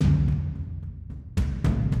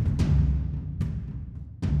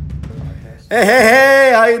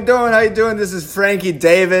Hey, how you doing? How you doing? This is Frankie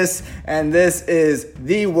Davis, and this is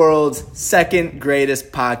the world's second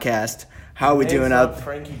greatest podcast. How are we doing up?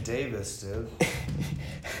 Frankie Davis, dude.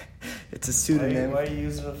 It's a pseudonym. Why are you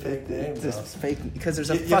using a fake name? It's fake because there's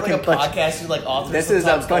a you fucking have like a podcast. You like authors. This is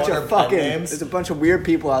a bunch of fucking. There's a bunch of weird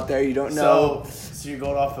people out there you don't know. So you're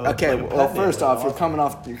going off of. Okay, well, first off, you're coming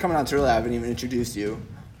on too early. I haven't even introduced you.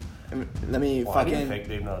 Let me I need a fake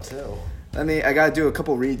name now too. I gotta do a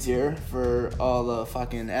couple reads here for all the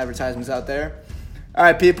fucking advertisements out there. All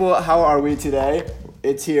right, people, how are we today?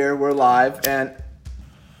 It's here, we're live, and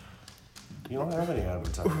you don't have any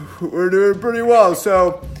advertisements. We're doing pretty well.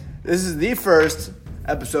 So, this is the first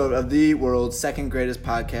episode of the world's second greatest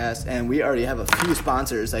podcast, and we already have a few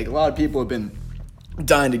sponsors. Like, a lot of people have been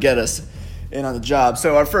dying to get us in on the job.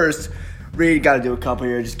 So, our first read, gotta do a couple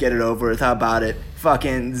here, just get it over with. How about it?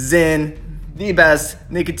 Fucking Zyn. The best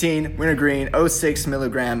nicotine wintergreen 0.6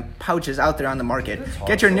 milligram pouches out there on the market.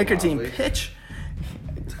 Get your nicotine pitch.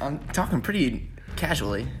 I'm talking pretty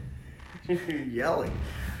casually. You're yelling.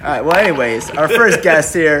 All right. Well, anyways, our first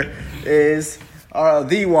guest here is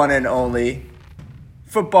the one and only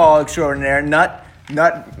football extraordinaire, nut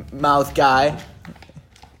mouth guy,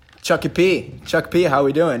 Chucky P. Chuck P. How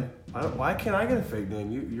we doing? Why can't I get a fake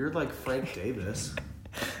name? You're like Frank Davis.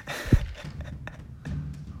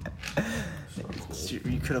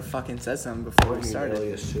 You could have fucking said something before we started.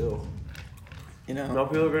 Alias too. You know. No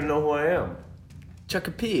people are gonna know who I am.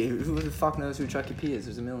 Chucky P. Who the fuck knows who Chucky P is?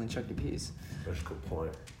 There's a million Chucky P's. That's a good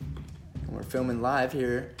point. And we're filming live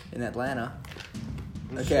here in Atlanta.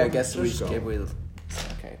 Okay, I guess we should give away the...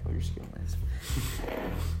 Okay, well, you're skipping this.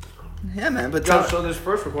 Yeah, man, but... So this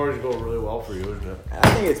first recording is going really well for you, isn't it? I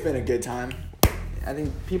think it's been a good time. I think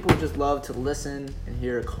people just love to listen and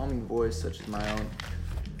hear a calming voice such as my own.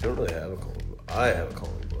 I don't really have a calming voice. I have a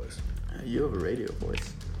calming voice. You have a radio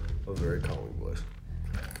voice. A very calming voice.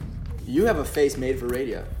 You have a face made for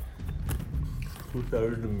radio. That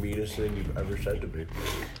was the meanest thing you've ever said to me.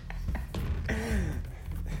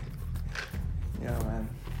 Yeah, man.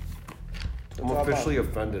 I'm officially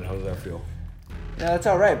offended. How does that feel? Yeah, that's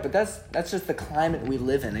all right, but that's just the climate we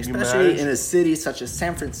live in, especially in a city such as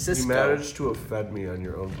San Francisco. You managed to offend me on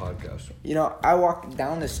your own podcast. You know, I walk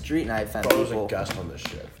down the street and I offend people. I was a guest on this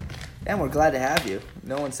shit. And we're glad to have you.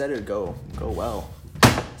 No one said it would go well.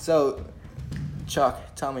 So,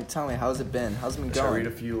 Chuck, tell me, how's it been? How's it been going? Should I read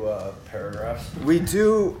a few paragraphs? We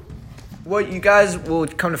do. What you guys will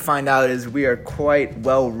come to find out is we are quite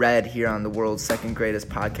well read here on the world's second greatest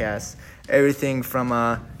podcast. Everything from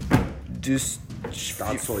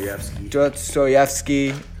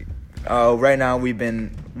Dostoevsky. Right now we've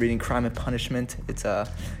been reading Crime and Punishment. It's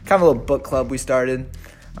a kind of a little book club we started.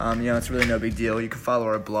 It's really no big deal. You can follow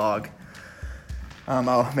our blog.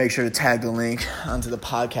 I'll make sure to tag the link onto the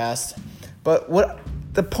podcast. But what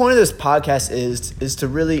the point of this podcast is to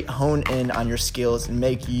really hone in on your skills and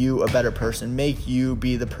make you a better person. Make you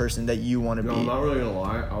be the person that you want to be. I'm not really gonna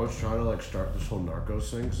lie. I was trying to start this whole Narcos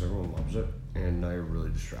thing because everyone loves it, and now you're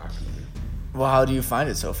really distracting me. Well, how do you find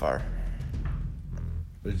it so far?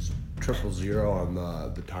 It's 000 on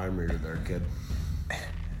the time reader there, kid.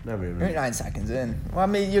 You're 9 seconds in. Well, I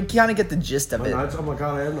mean, you kind of get the gist of it. Oh my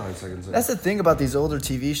god, I am 9 seconds in. That's the thing about these older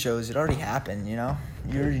TV shows. It already happened, you know?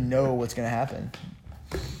 You already know what's going to happen.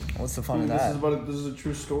 What's the fun of that? This is a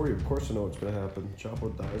true story. Of course I know what's going to happen.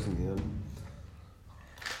 Chapo dies in the end.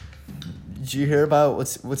 Did you hear about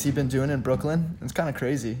what's he been doing in Brooklyn? It's kind of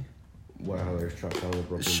crazy. Wow, how they're shut down the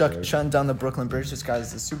Brooklyn Bridge. Shutting down the Brooklyn Bridge. This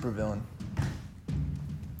guy's a supervillain.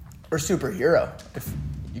 Or superhero, if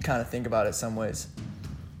you kind of think about it some ways.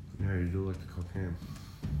 Yeah, you do like the cocaine.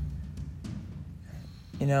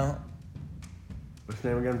 You know? What's his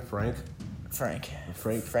name again? Frank? Frankie.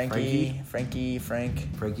 Frankie? Frank.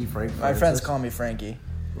 My friends call me Frankie.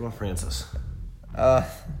 What about Francis?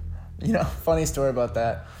 Funny story about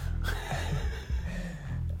that.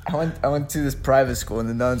 I went to this private school, and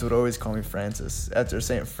the nuns would always call me Francis after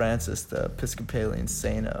St. Francis, the Episcopalian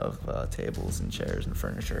saint of tables and chairs and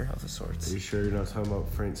furniture of the sorts. Are you sure you're not talking about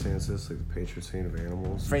Francis, like the patron saint of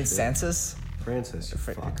animals? Francis? Francis, you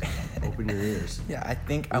fuck. Open your ears. Yeah, I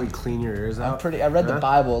think I'm... clean your ears out? I read the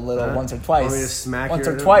Bible a little once or twice. Want me to smack once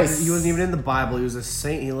or twice. He wasn't even in the Bible. He was a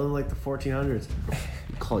saint. He lived like the 1400s.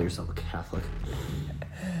 You call yourself a Catholic.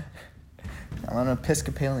 I'm an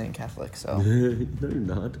Episcopalian Catholic, so... No, you're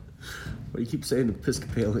not. Why do you keep saying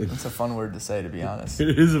Episcopalian? It's a fun word to say, to be honest.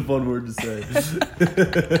 It is a fun word to say. I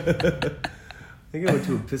think I went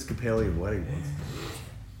to an Episcopalian wedding once.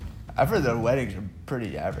 I've heard their weddings are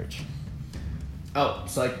pretty average. Oh,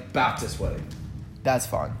 it's like Baptist wedding. That's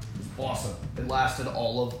fun. It was awesome. It lasted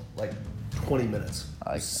all of, 20 minutes.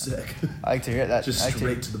 I like Sick. I like to hear that. Just I like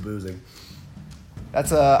straight to the boozing.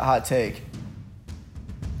 That's a hot take.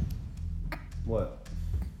 What?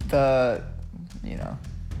 Time.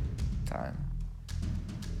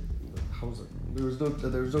 How was it? There was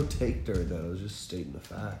no take during that. I was just stating the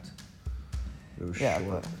fact. It was Yeah,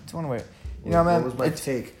 short. but it's one way. Man, Man, what was my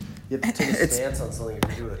take? You have to take a it's- stance on something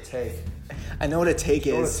if you're doing a take. I know what a take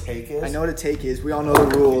You know is. what a take is? I know what a take is. We all know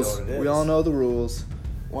the rules. what it We is. all know the rules.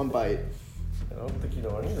 One bite. I don't think you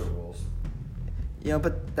know any of the rules.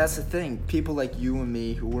 But that's the thing. People like you and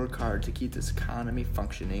me who work hard to keep this economy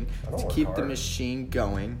functioning, I don't to work keep the hard. machine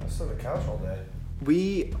going. I sit on the couch all day.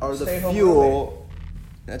 We are the Stay-at-home fuel.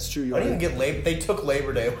 That's true. You I didn't even get Labor. They took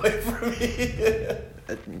Labor Day away from me.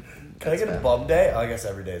 Can I get a bum day? I guess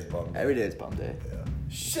every day is bum day. Every day is bum day. Yeah.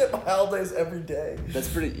 Shit, my holidays every day. That's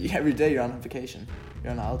pretty. Every day you're on vacation.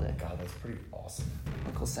 You're on a holiday. God, that's pretty awesome.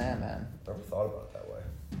 Uncle Sam, man. Never thought about it that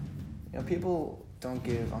way. People don't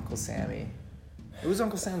give Uncle Sammy. It was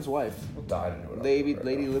Uncle Sam's wife, People died into it.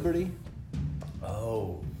 Lady Liberty,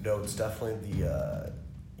 Oh no, it's definitely the,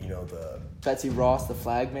 the Betsy Ross, the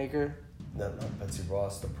flag maker. no, not Betsy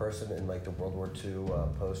Ross, the person in like the World War II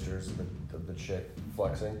posters of the chick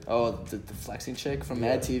flexing Oh, the flexing chick from Yeah.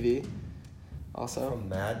 Mad TV. Also, from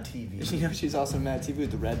Mad TV. she's also in Mad TV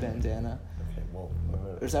with the red bandana. Okay, well,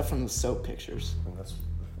 Or is that from the soap pictures? that's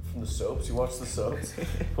from the soaps. You watch the soaps? You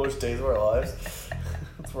watch Days of Our Lives?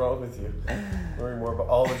 What's wrong with you? Learning more about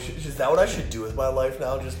all the shit. Is that what I should do with my life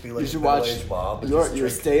now? Just be like You should a watch middle-aged mom. and your just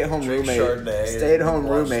drink- stay-at-home drink roommate. Chardonnay Stay-at-home and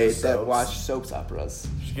watch the roommate that soaps. watch soaps operas.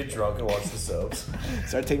 You should get drunk and watch the soaps.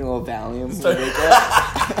 Start taking a little Valium. Start- when you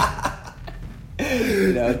wake up.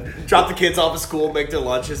 Drop the kids off at school, make their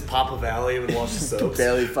lunches, pop a Valium, and watch the soaps.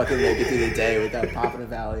 Barely fucking make it through the day without popping a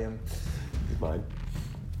Valium. Mine.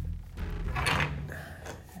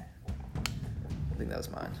 I think that was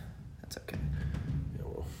mine. That's okay. Yeah,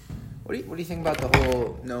 well, What do you think about the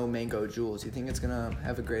whole no mango jewels? You think it's gonna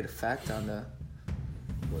have a great effect on the?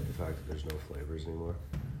 Like the fact that there's no flavors anymore.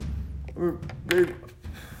 We're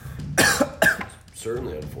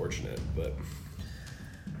Certainly unfortunate, but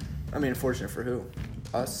I mean, unfortunate for who?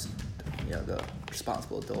 Us? The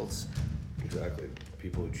responsible adults. exactly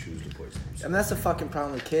people who choose to poison I mean, that's the fucking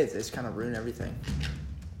problem with kids. They just kind of ruin everything.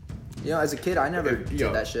 As a kid, I never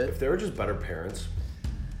did that shit. If they were just better parents,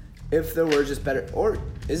 If there were just better, or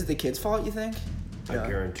is it the kid's fault? You think? I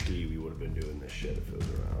guarantee you we would have been doing this shit if it was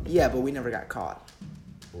around. Yeah, but we never got caught.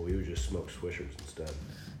 Well, we would just smoke Swishers instead.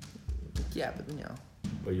 Yeah, but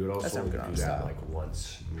But you would That's also not only good do on that style. like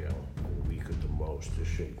once, a week at the most. This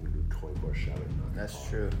shit you can do 24/7. that's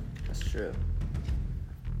true. That's true.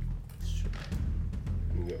 That's true.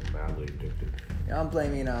 You can get madly addicted. I'm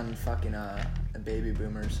blaming on fucking the baby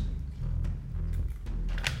boomers.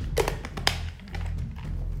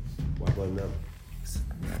 Why blame them?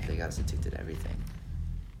 They got us addicted to everything.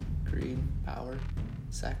 Greed, power,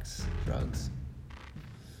 sex, drugs,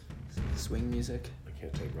 swing music. I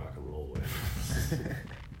can't take rock and roll away.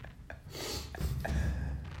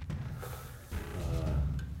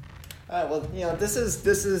 All right, well, this is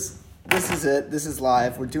it. This is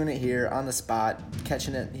live. We're doing it here on the spot,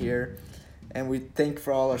 catching it here, and we thank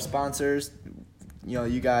for all our sponsors.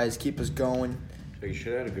 You guys keep us going. So you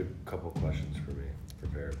should have had a good couple questions for me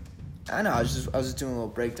prepared. I know. I was just doing a little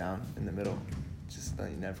breakdown in the middle, just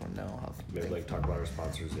letting everyone know how. Maybe like talk about our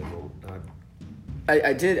sponsors in one time.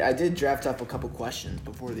 I did draft up a couple questions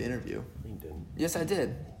before the interview. You didn't. Yes, I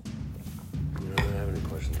did. You don't have any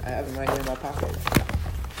questions. I have them right here in my pocket.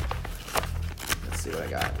 Let's see what I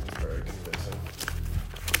got. very convincing.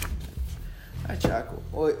 All right, Chuck.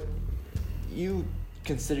 Well, you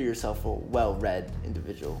consider yourself a well-read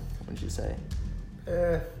individual, wouldn't you say?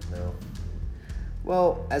 No.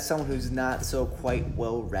 Well, as someone who's not so quite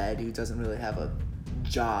well-read, who doesn't really have a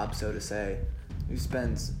job, so to say, who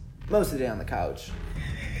spends most of the day on the couch,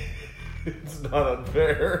 It's not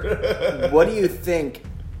unfair. what do you think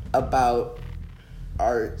about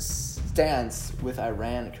our stance with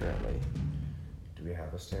Iran currently? Do we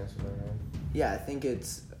have a stance with Iran? Yeah, I think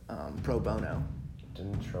it's pro bono.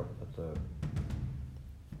 Didn't Trump put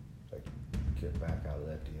get back out of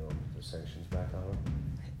that deal, the sanctions back on him?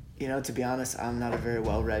 To be honest, I'm not a very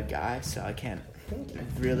well-read guy, so I can't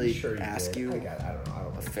really ask you I don't know. I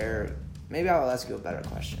don't a know. fair. Maybe I'll ask you a better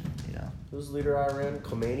question. Who's the leader of Iran?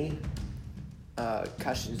 Khomeini?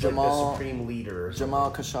 He's Jamal like the supreme leader. Or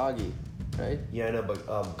Jamal something. Khashoggi, right? Yeah, I know, but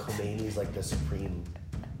Khomeini's like the supreme.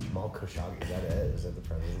 Jamal Khashoggi, is that it? Is that the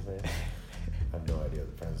president's name? I have no idea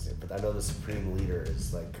what the president's name, but I know the supreme leader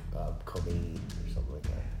is like Khomeini or something like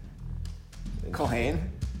that.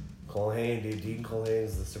 Kohen? Culhane, dude. Dean Culhane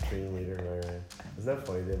is the supreme leader in Iran. Isn't that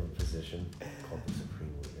funny? They have a position called the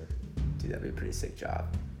supreme leader. Dude, that'd be a pretty sick job.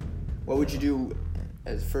 What would you do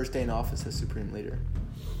as first day in office as supreme leader?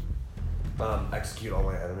 Execute all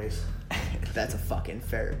my enemies. That's a fucking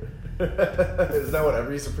fair. Isn't that what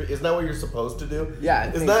isn't that what you're supposed to do?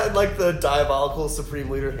 Yeah. Isn't that like the diabolical supreme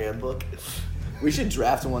leader handbook? We should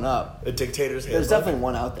draft one up. A dictator's handbook? There's definitely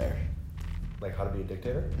one out there. Like how to be a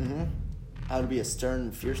dictator? Mm-hmm. How to be a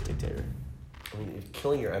stern, fierce dictator. I mean,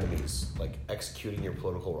 killing your enemies, like executing your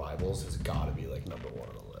political rivals, has got to be like number one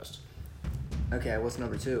on the list. Okay, what's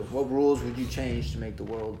number 2? What rules would you change to make the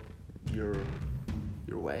world your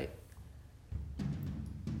way?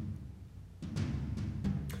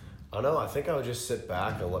 I don't know. I think I would just sit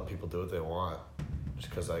back and let people do what they want, just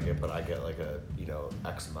because I get like a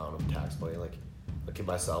X amount of tax money. Like, I'll give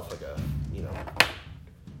myself like a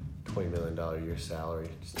 $20 million a year salary,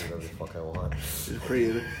 just do whatever the fuck I want. It's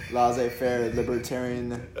pretty laissez-faire,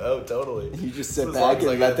 libertarian. Oh, totally. You just sit As back long as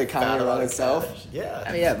and I let get the fat economy amount run of itself. cash. Yeah.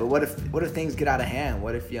 I mean, yeah, but what if things get out of hand?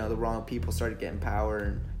 What if the wrong people started getting power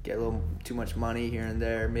and get a little too much money here and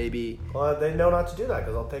there? Maybe. Well, they know not to do that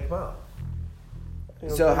because I'll take them out.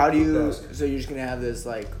 So how do you? So you're just gonna have this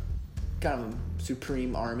like kind of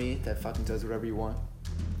supreme army that fucking does whatever you want?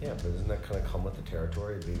 Yeah, but doesn't that kind of come with the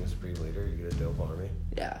territory of being a supreme leader? You get a dope army.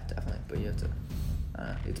 Yeah, definitely. But you have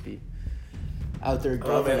to be out there Oh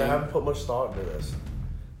governing. man, I haven't put much thought into this.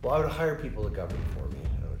 Well, I would hire people to govern for me.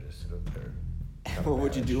 I would just sit up there. What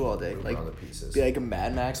would you do all day? Move Like around the pieces. be like a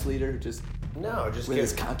Mad Max leader, just No, just with get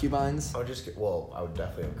his concubines. I would just get. Well, I would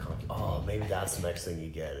definitely have concubines. Oh, maybe that's the next thing you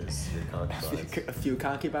get is your concubines. A few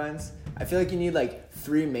concubines. I feel like you need like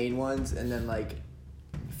 3 main ones and then like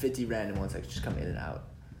 50 random ones that just come in and out.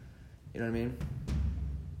 You know what I mean?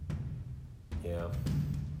 Yeah.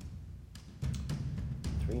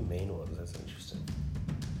 3 main ones. That's interesting.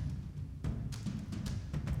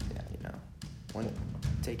 Yeah, one to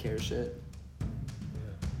take care of shit,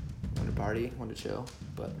 Yeah. one to party, one to chill.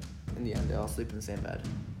 But in the end, they all sleep in the same bed.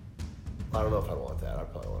 I don't know if I want that. I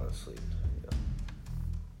probably want to sleep.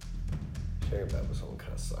 Sharing a bed with someone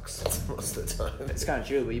kind of sucks most of the time. It's kind of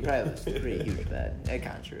true, but you probably have a pretty huge bed. It's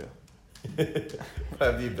kind of true. I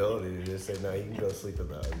have the ability to just say, no, you can go sleep in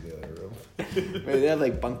the other room. Maybe they have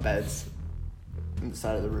like bunk beds on the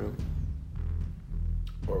side of the room.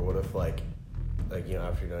 Or what if like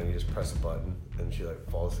after you're done, you just press a button and she like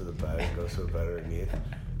falls to the bed and goes to the bed underneath.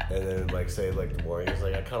 And then like say like the morning, it's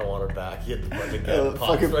like I kind of want her back. You hit the button again, it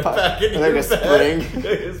pops right back into your like a bed. spring.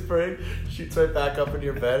 A spring shoots right back up into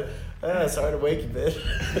your bed. Sorry to wake you, bitch.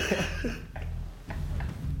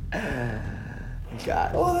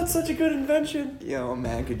 God. Oh, that's such a good invention. A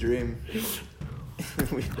man could dream.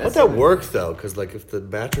 How'd that work though? Because like if the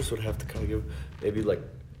mattress would have to kind of give maybe like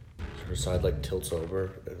her side like tilts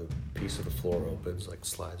over and a piece of the floor opens, like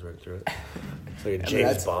slides right through it. It's like a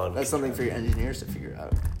James Bond. That's something for your engineers to figure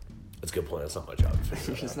out. That's a good point. That's not my job to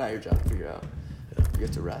figure out. It's not your job to figure out. Yeah. You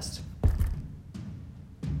get to rest.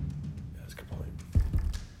 That's a good point.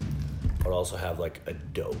 I'd also have like a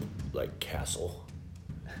dope like castle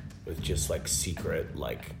with just like secret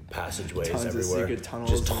like passageways Tons of everywhere. secret tunnels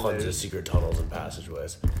just and tons of layers. secret tunnels and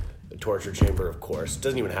passageways. The torture chamber, of course,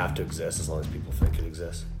 doesn't even have to exist as long as people think it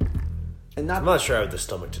exists. And I'm not sure I have the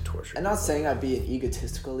stomach to torture. I'm not saying I'd be an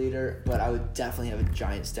egotistical leader, but I would definitely have a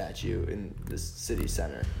giant statue in the city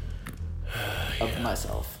center of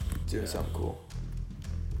myself doing something cool.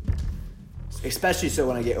 Especially so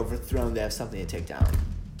when I get overthrown, they have something to take down.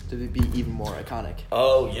 To be even more iconic.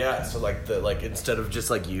 Oh yeah, so like instead of just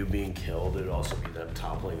like you being killed, it'd also be them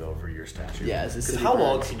toppling over your statue. Yeah, as the because city how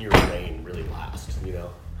long burns. can your reign really last?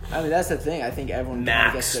 I mean, that's the thing. I think everyone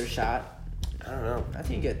Max. gets their shot. I don't know. I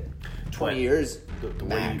think you get 20 years The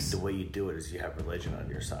max. way you do it is you have religion on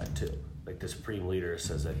your side too. Like the supreme leader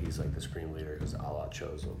says that he's like the supreme leader because Allah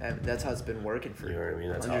chose him. And that's how it's been working for You know what I mean?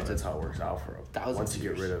 That's how it works out for him. thousands Once you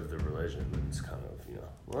of get years. rid of the religion, then it's kind of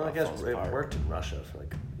Well, I It guess falls it apart. worked in Russia for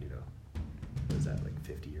like what is that, like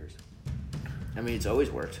 50 years? I mean, it's always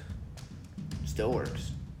worked. Still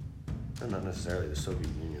works. Not necessarily. The Soviet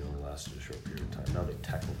Union only lasted a short period of time. Now they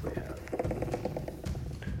technically have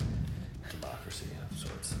democracy of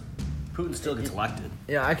sorts. Putin still gets elected.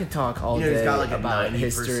 Yeah, I could talk all You know, he's day got like a about 90%.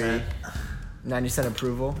 history. 90%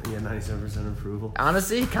 approval. Yeah, 97% approval.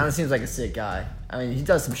 Honestly, he kind of seems like a sick guy. I mean, he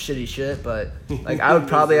does some shitty shit, but like I would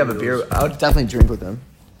probably have a beer. I would definitely drink with him.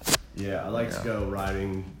 Yeah, I like to go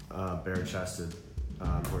riding bare-chested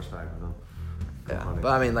on horseback with them. Go Yeah, hunting. but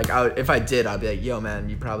I mean, like, if I did, I'd be like, yo, man,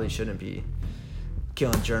 you probably shouldn't be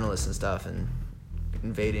killing journalists and stuff and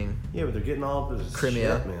invading. Yeah, but they're getting all up in his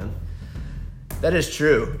Crimea. shit, man. That is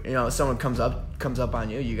true. You know, if someone comes up on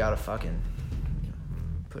you, you gotta fucking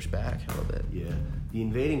push back a little bit. Yeah. The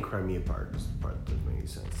invading Crimea part is the part that doesn't make any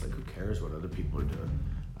sense. Like, who cares what other people are doing?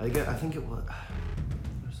 I think it was...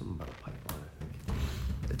 There's something about a pipeline, I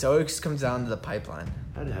think. It always comes down to the pipeline.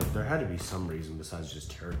 There had to be some reason besides just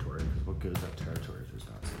territory, because what good is that territory if there's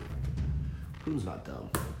not something like it? Putin's not dumb.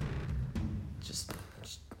 Just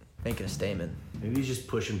making a statement. Maybe he's just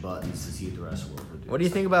pushing buttons to see what the rest of the world would do. What do you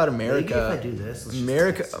think about America? Maybe if I do this,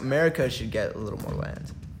 let's just America should get a little more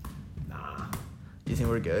land. Nah. You think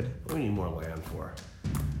we're good? What do we need more land for?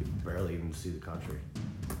 We barely even see the country.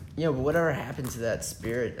 Yeah, but whatever happened to that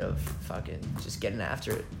spirit of fucking just getting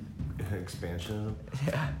after it? Expansionism?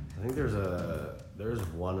 Yeah. I think there's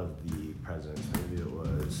one of the presidents, maybe it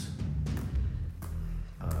was...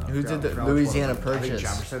 Who did the I forgot Louisiana which one. I Purchase?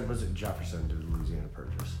 think Jefferson did the Louisiana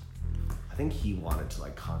Purchase. I think he wanted to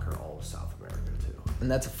like conquer all of South America too. And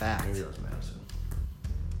that's a fact. Maybe it was Madison.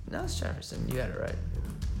 No, it's Jefferson. You got it right.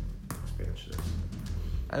 Yeah. Expansionist.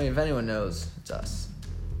 I mean, if anyone knows, it's us.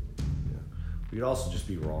 Yeah. We could also just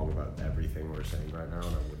be wrong about everything we're saying right now,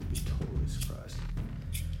 and I wouldn't be totally surprised.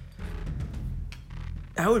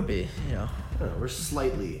 I would be, you know. I don't know, we're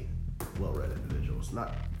slightly well-read individuals,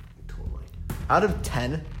 not totally. Out of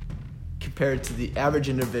 10, compared to the average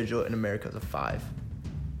individual in America is a 5.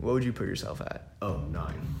 What would you put yourself at? Oh,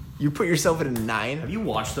 9. You put yourself at a 9? Have you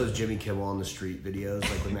watched those Jimmy Kimmel on the street videos?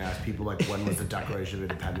 Like when they ask people like when was the Declaration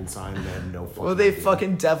of Independence signed and they had no fucking Well, they idea.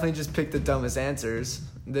 fucking definitely just picked the dumbest answers.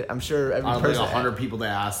 I'm sure every Out of like person... 100 people they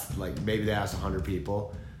asked, like maybe they asked 100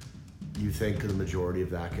 people, you think the majority of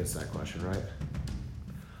that gets that question right?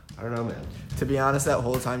 I don't know, man. To be honest, that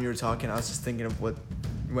whole time you were talking, I was just thinking of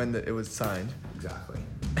when it was signed. Exactly.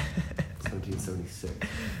 1776.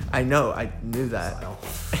 I know, I knew that. Style.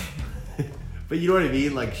 But you know what I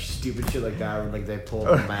mean? Like stupid shit like that, where like they pull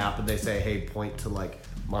up a map and they say, "Hey, point to like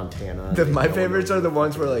Montana." My favorites are the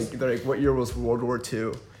ones where like they're like, "What year was World War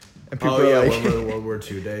II?" And people Oh yeah, are what were the like, World War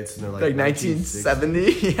II dates? And they're like, like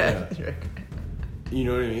 1970. Yeah. You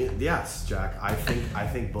know what I mean? Yes, Jack. I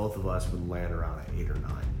think both of us would land around at 8 or 9.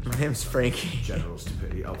 My name's Frankie. General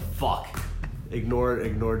stupidity. Oh fuck.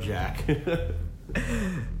 Ignore Jack.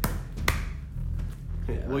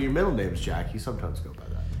 Well, your middle name's Jack. You sometimes go by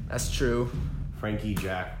that. That's true. Frankie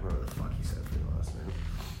Jack. Whatever the fuck he said for your last name.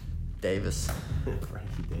 Davis.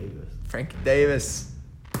 Frankie Davis. Frankie Davis.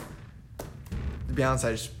 To be honest,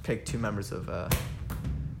 I just picked 2 members of, not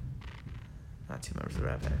 2 members of the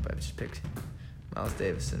Rat Pack, but I just picked Miles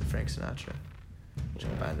Davis and Frank Sinatra. Just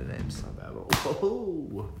combined the names. Not bad.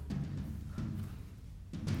 Whoa.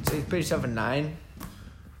 So you put yourself a 9?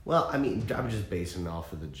 Well, I mean, I'm just basing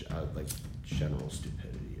off of the like general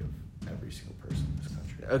stupidity of every single person in this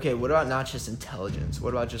country. Okay, what about not just intelligence?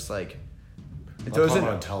 What about just like... I'm not talking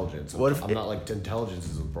about intelligence. What if I'm not like intelligence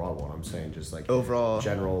is a broad one. I'm saying just like overall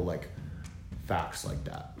general like facts like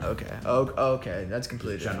that. Okay. Okay, that's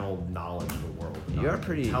completely General knowledge of the world. You are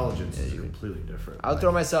pretty... Intelligence is completely different. I'll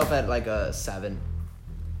throw myself at like a 7.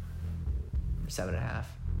 7.5.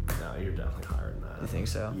 No, you're definitely higher than that. You think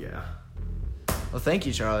so? Yeah. Well, thank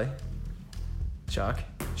you, Charlie. Chucky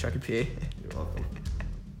P. You're welcome.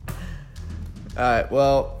 Alright,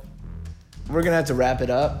 well, we're gonna have to wrap it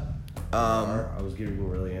up. I was getting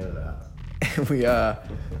really into that. We are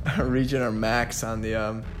reaching our max on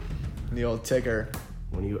the old ticker.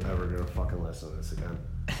 When are you ever gonna fucking listen to this again?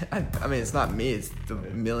 I mean, it's not me. It's the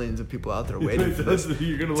millions of people out there waiting for this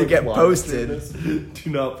You're gonna to get posted. Do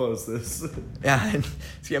not post this. Yeah,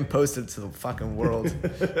 it's getting posted to the fucking world.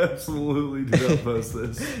 Absolutely do not post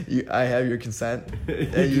this. I have your consent. You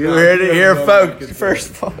You not- heard it you here, have folks. consent. First,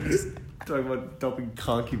 folks. Talking about dumping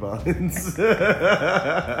concubines.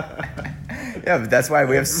 Yeah, but that's why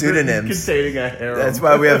we have pseudonyms. Containing a harem. That's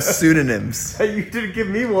why we have pseudonyms. You didn't give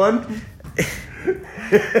me one.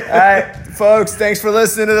 All right, folks. Thanks for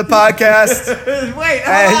listening to the podcast. Wait.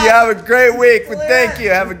 And you have a great week. But thank you.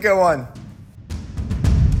 Have a good one.